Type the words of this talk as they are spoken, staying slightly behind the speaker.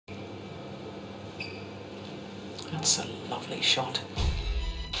That's a lovely shot.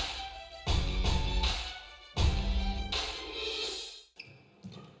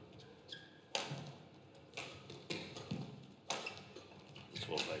 It's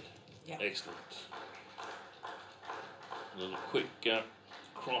well played. Yeah. Excellent. A little quick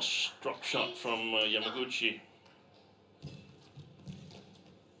cross drop shot from Yamaguchi.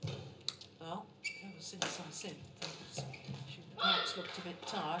 Well, ever since I said that she perhaps looked a bit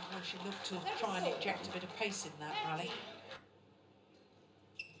tired, well, she looked to try and inject a bit of pace in that rally.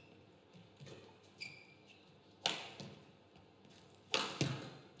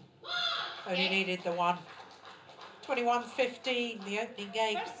 Only needed the one. 21-15, the opening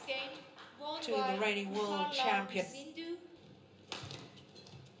game to the reigning world champion. Sindhu.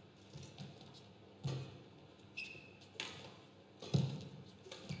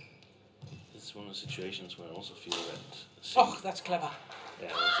 It's one of the situations where I also feel that... Oh, that's clever. Yeah,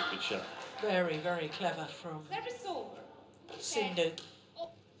 that's a good shot. Very, very clever from Sindhu.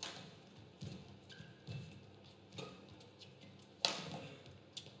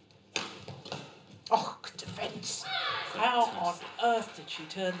 Oh, good defence. How on earth did she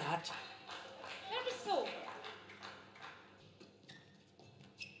turn that?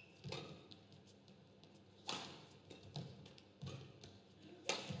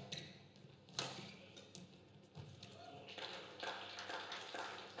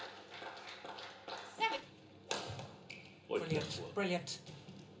 Brilliant, brilliant.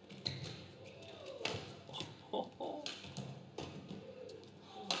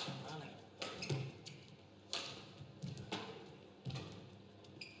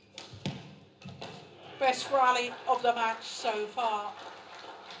 Best rally of the match so far.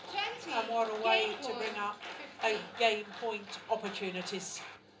 And what a way to bring up 8 game point opportunities.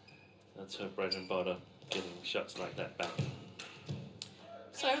 That's her bread and butter, getting shots like that back.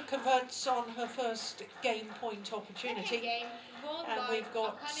 So converts on her first game point opportunity. And we've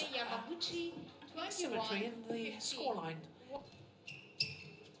got symmetry in the scoreline.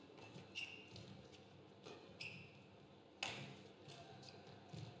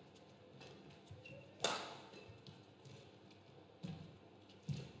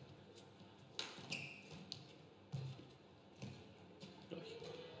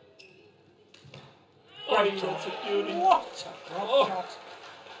 Great shot. What a drop shot.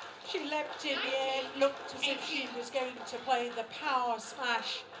 She leapt in the air, looked as if she was going to play the power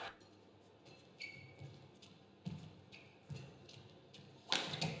smash.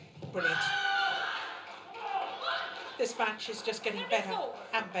 Brilliant. This match is just getting better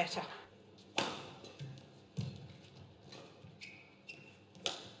and better.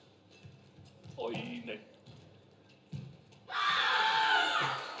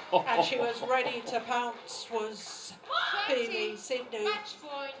 And she was ready to pounce, was Pili Sindhu. Match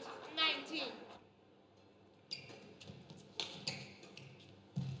point 19.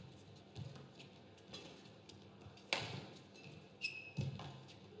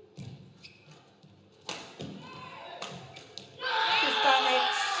 She's done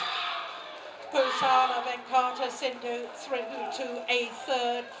it. Pusarla Venkata Sindhu through to a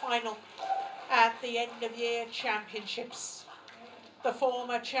third final at the end of year championships. The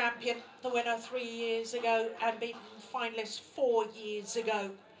former champion, the winner 3 years ago, and beaten finalist 4 years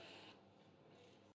ago.